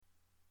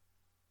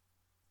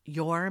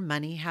Your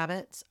money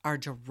habits are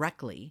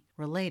directly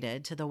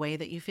related to the way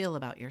that you feel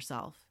about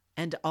yourself.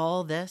 And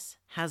all this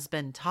has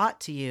been taught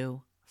to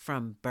you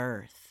from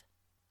birth,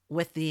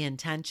 with the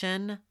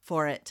intention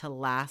for it to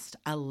last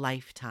a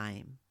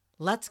lifetime.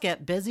 Let's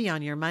get busy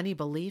on your money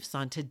beliefs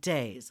on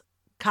today's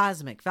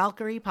Cosmic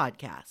Valkyrie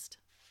podcast.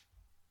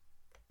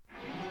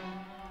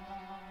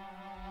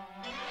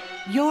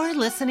 You're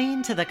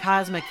listening to the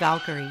Cosmic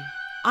Valkyrie.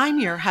 I'm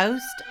your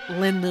host,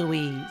 Lynn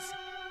Louise.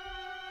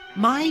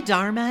 My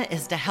dharma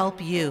is to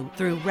help you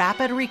through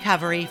rapid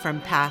recovery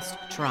from past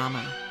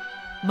trauma.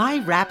 My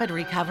rapid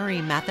recovery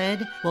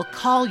method will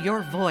call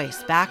your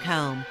voice back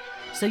home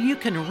so you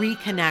can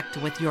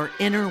reconnect with your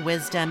inner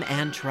wisdom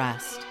and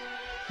trust,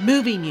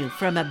 moving you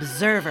from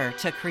observer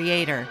to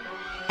creator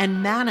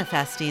and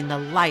manifesting the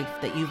life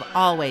that you've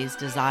always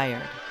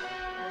desired.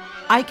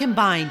 I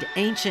combined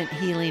ancient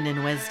healing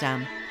and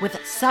wisdom with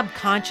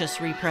subconscious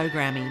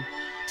reprogramming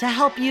to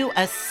help you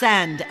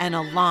ascend and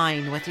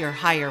align with your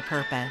higher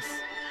purpose.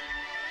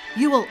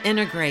 You will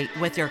integrate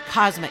with your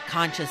cosmic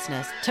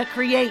consciousness to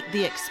create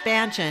the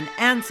expansion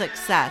and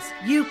success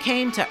you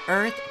came to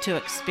Earth to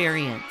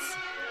experience.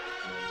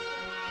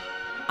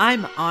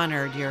 I'm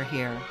honored you're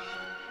here.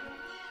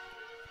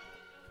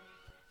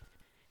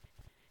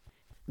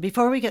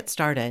 Before we get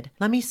started,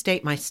 let me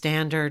state my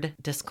standard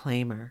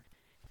disclaimer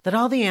that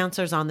all the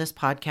answers on this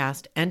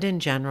podcast and in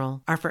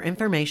general are for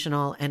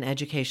informational and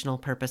educational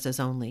purposes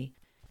only,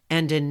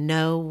 and in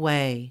no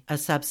way a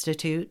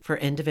substitute for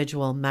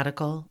individual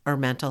medical or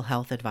mental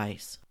health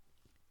advice.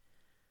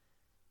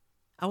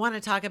 I want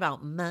to talk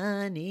about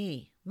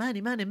money.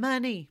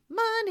 Money.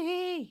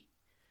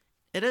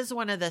 It is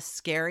one of the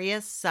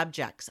scariest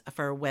subjects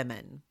for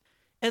women.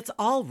 It's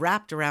all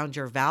wrapped around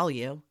your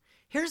value.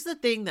 Here's the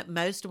thing that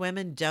most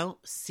women don't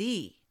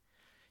see.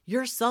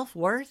 Your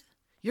self-worth,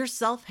 your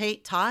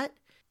self-hate taught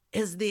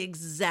is the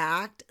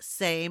exact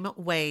same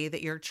way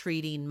that you're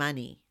treating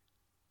money.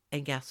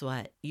 And guess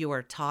what? You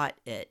were taught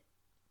it.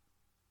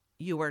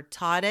 You were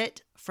taught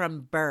it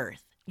from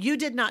birth. You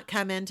did not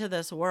come into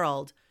this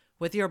world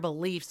with your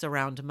beliefs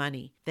around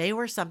money. They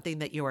were something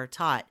that you were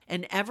taught.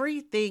 And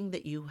everything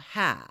that you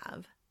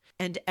have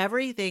and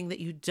everything that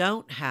you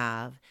don't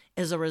have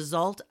is a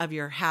result of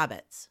your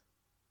habits.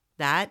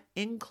 That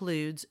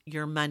includes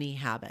your money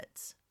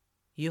habits.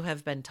 You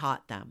have been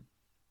taught them.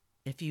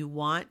 If you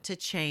want to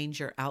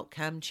change your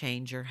outcome,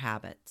 change your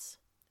habits.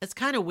 It's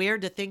kind of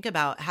weird to think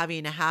about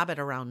having a habit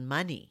around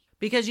money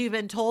because you've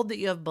been told that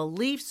you have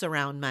beliefs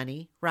around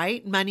money,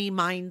 right? Money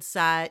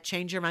mindset,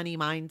 change your money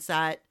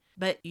mindset.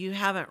 But you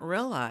haven't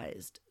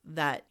realized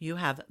that you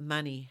have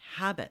money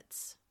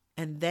habits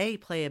and they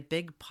play a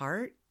big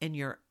part in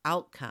your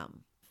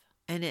outcome.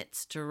 And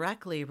it's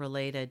directly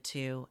related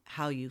to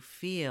how you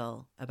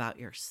feel about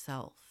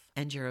yourself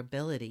and your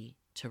ability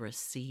to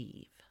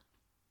receive.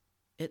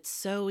 It's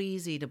so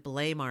easy to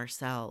blame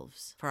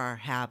ourselves for our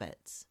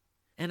habits.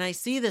 And I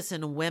see this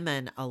in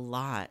women a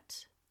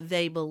lot.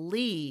 They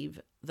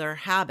believe their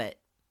habit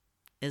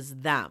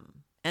is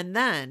them. And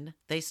then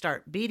they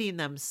start beating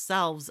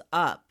themselves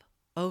up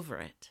over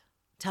it,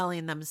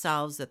 telling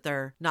themselves that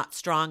they're not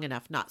strong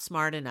enough, not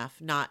smart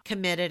enough, not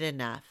committed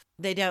enough.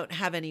 They don't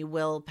have any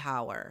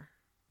willpower.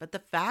 But the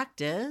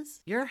fact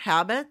is, your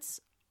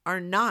habits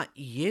are not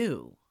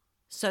you.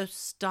 So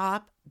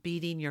stop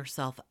beating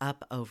yourself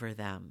up over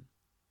them.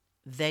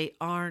 They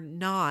are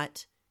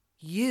not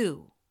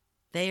you.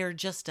 They are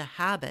just a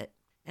habit,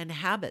 and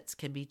habits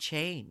can be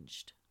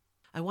changed.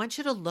 I want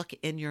you to look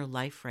in your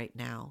life right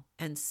now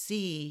and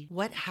see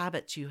what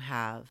habits you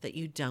have that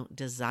you don't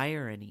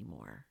desire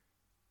anymore.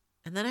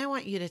 And then I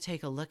want you to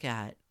take a look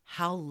at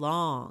how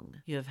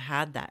long you have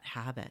had that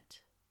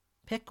habit.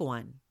 Pick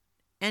one,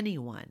 any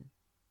one.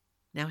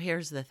 Now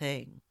here's the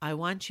thing. I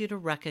want you to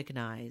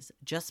recognize,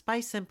 just by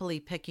simply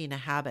picking a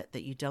habit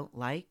that you don't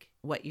like,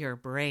 what your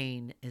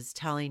brain is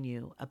telling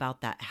you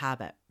about that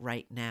habit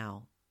right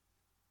now.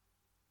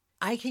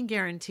 I can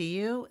guarantee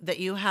you that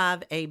you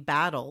have a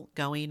battle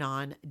going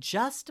on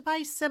just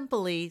by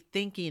simply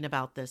thinking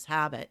about this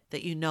habit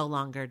that you no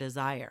longer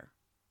desire.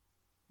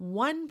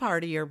 One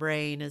part of your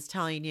brain is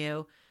telling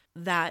you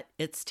that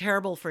it's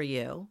terrible for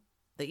you,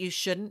 that you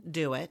shouldn't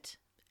do it,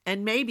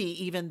 and maybe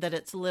even that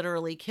it's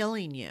literally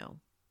killing you.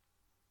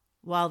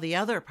 While the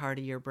other part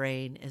of your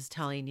brain is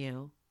telling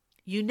you,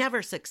 you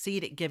never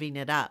succeed at giving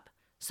it up,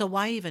 so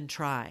why even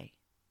try?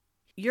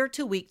 You're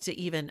too weak to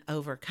even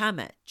overcome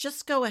it.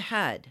 Just go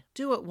ahead.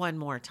 Do it one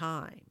more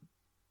time.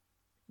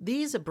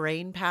 These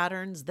brain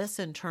patterns, this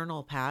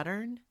internal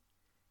pattern,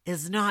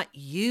 is not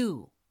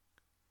you.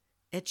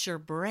 It's your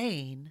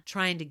brain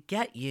trying to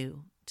get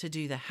you to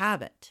do the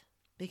habit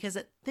because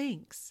it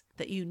thinks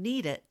that you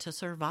need it to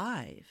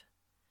survive.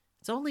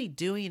 It's only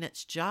doing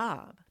its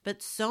job.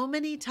 But so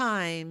many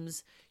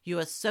times you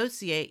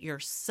associate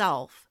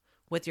yourself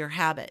with your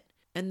habit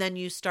and then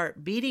you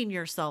start beating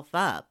yourself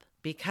up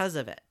because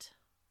of it.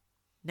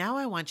 Now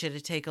I want you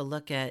to take a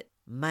look at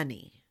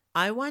money.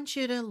 I want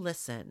you to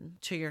listen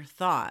to your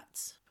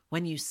thoughts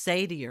when you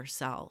say to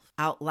yourself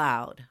out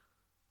loud,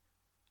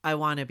 I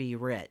want to be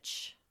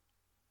rich.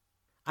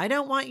 I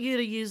don't want you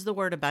to use the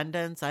word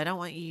abundance. I don't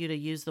want you to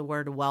use the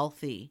word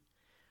wealthy.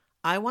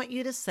 I want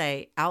you to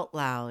say out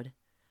loud,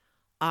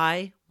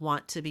 I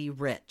want to be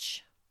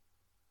rich.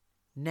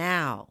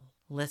 Now,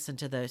 listen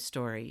to those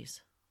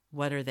stories.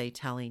 What are they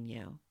telling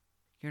you?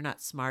 You're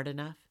not smart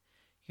enough.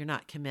 You're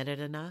not committed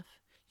enough.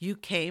 You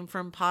came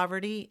from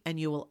poverty and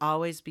you will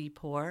always be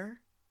poor.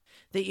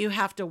 That you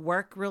have to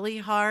work really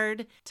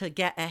hard to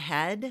get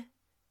ahead.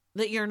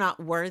 That you're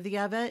not worthy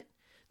of it.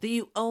 That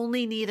you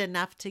only need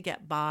enough to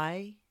get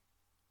by.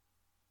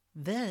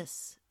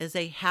 This is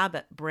a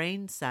habit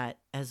brain set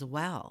as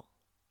well.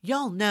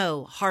 Y'all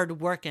know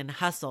hard work and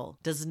hustle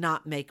does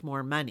not make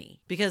more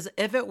money, because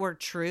if it were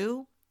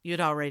true, you'd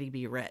already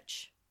be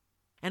rich.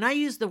 And I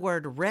use the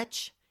word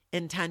rich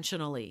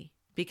intentionally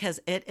because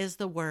it is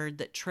the word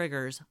that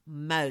triggers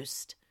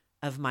most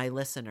of my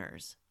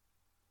listeners.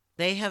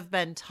 They have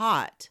been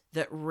taught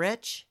that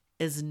rich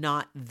is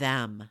not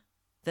them,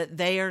 that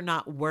they are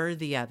not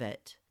worthy of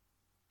it,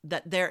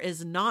 that there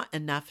is not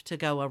enough to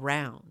go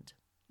around,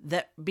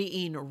 that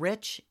being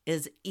rich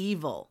is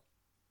evil.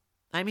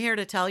 I'm here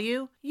to tell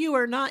you, you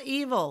are not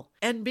evil,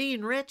 and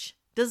being rich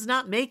does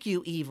not make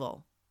you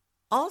evil.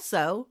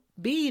 Also,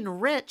 being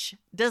rich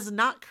does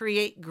not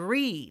create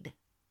greed.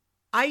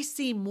 I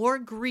see more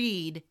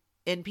greed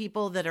in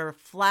people that are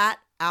flat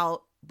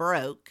out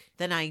broke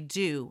than I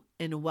do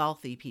in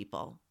wealthy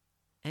people.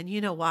 And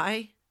you know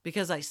why?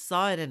 Because I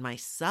saw it in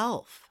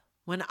myself.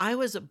 When I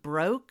was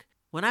broke,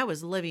 when I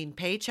was living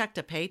paycheck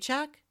to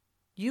paycheck,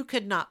 you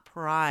could not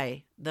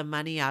pry the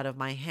money out of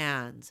my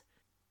hands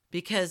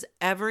because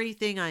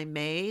everything I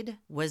made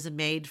was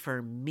made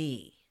for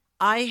me.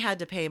 I had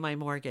to pay my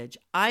mortgage.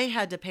 I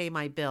had to pay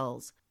my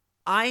bills.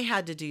 I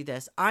had to do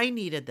this. I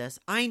needed this.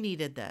 I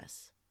needed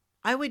this.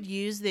 I would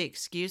use the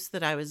excuse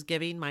that I was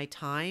giving my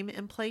time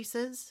in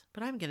places,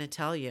 but I'm going to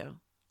tell you,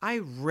 I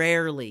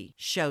rarely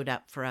showed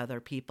up for other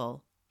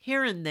people.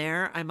 Here and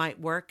there, I might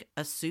work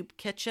a soup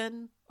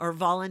kitchen or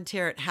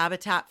volunteer at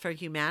Habitat for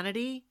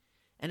Humanity,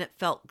 and it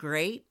felt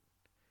great.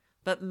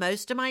 But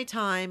most of my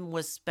time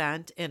was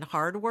spent in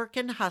hard work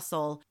and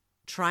hustle,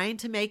 trying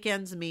to make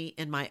ends meet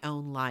in my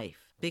own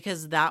life,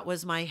 because that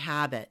was my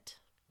habit.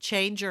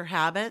 Change your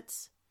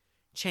habits,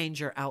 change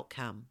your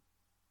outcome.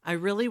 I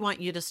really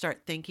want you to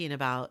start thinking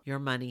about your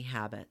money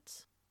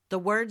habits, the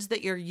words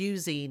that you're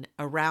using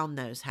around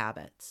those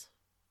habits.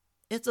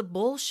 It's a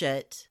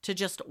bullshit to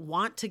just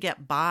want to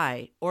get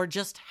by or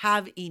just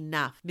have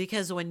enough,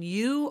 because when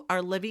you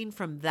are living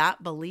from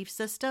that belief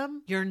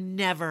system, you're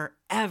never,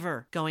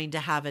 ever going to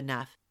have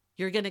enough.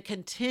 You're going to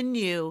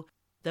continue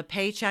the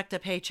paycheck to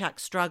paycheck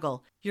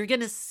struggle. You're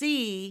going to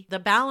see the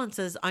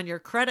balances on your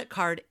credit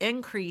card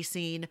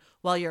increasing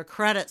while your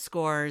credit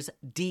scores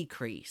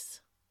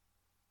decrease.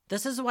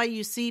 This is why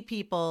you see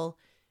people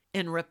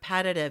in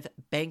repetitive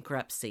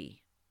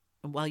bankruptcy,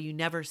 while you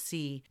never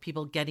see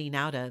people getting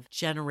out of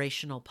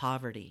generational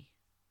poverty.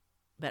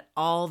 But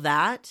all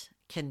that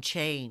can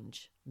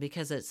change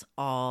because it's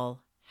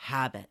all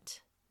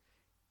habit.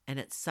 And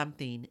it's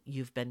something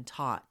you've been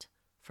taught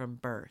from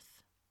birth.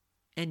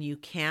 And you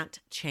can't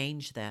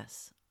change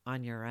this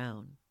on your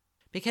own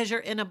because you're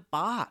in a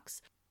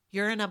box.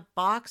 You're in a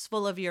box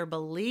full of your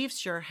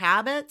beliefs, your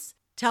habits,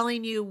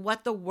 telling you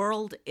what the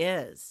world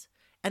is.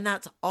 And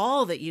that's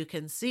all that you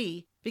can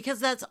see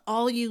because that's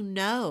all you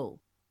know.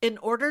 In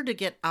order to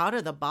get out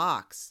of the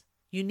box,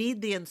 you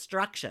need the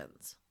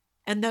instructions.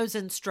 And those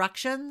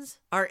instructions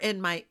are in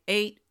my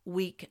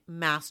 8-week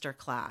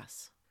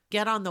masterclass.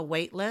 Get on the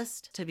wait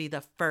list to be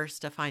the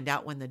first to find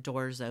out when the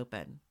doors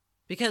open.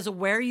 Because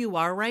where you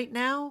are right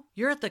now,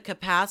 you're at the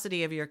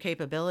capacity of your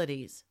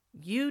capabilities.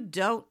 You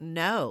don't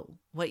know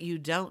what you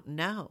don't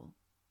know.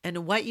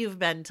 And what you've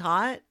been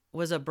taught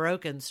was a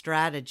broken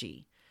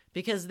strategy.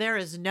 Because there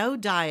is no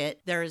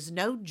diet, there is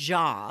no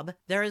job,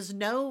 there is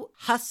no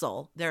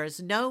hustle, there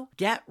is no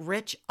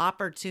get-rich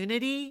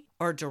opportunity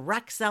or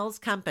direct sales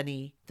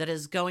company that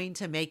is going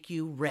to make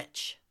you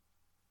rich.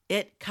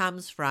 It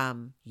comes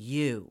from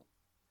you.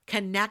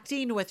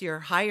 Connecting with your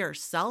higher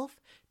self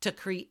to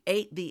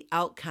create the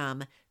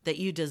outcome that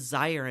you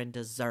desire and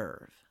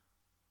deserve.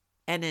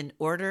 And in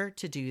order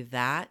to do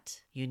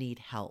that, you need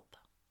help.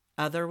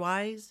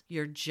 Otherwise,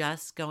 you're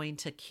just going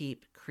to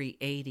keep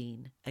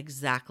creating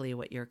exactly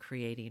what you're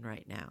creating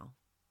right now.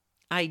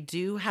 I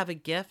do have a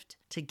gift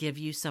to give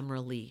you some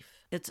relief.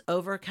 It's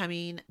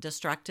overcoming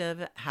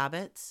destructive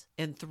habits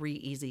in 3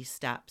 easy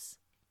steps.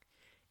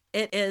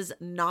 It is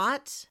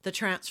not the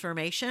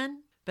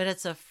transformation, but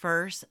it's a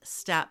first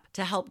step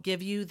to help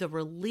give you the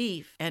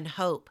relief and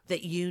hope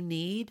that you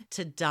need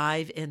to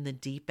dive in the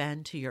deep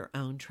end to your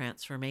own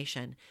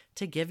transformation,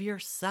 to give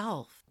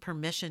yourself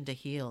permission to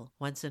heal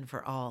once and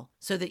for all,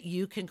 so that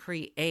you can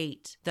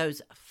create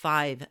those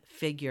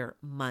 5-figure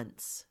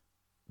months.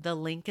 The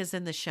link is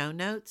in the show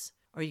notes,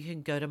 or you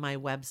can go to my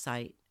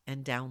website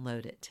and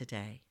download it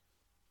today.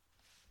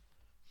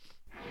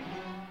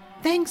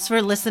 Thanks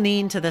for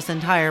listening to this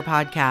entire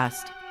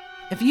podcast.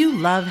 If you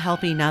love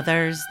helping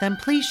others, then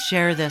please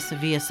share this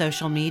via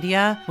social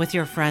media with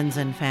your friends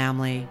and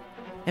family.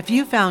 If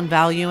you found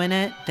value in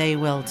it, they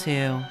will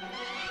too.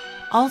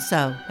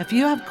 Also, if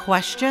you have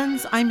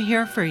questions, I'm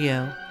here for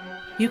you.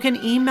 You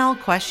can email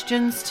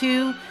questions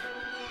to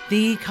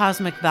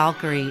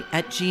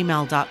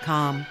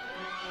thecosmicvalkyrie@gmail.com.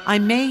 I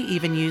may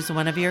even use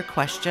one of your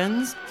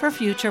questions for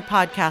future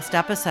podcast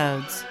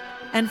episodes.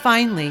 And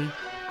finally,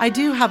 I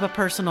do have a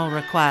personal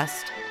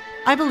request.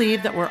 I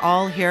believe that we're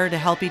all here to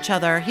help each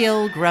other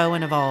heal, grow,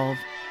 and evolve.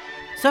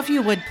 So if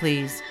you would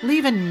please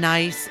leave a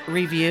nice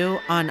review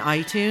on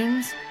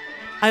iTunes,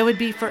 I would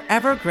be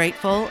forever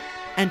grateful,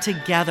 and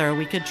together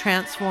we could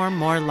transform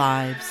more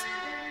lives.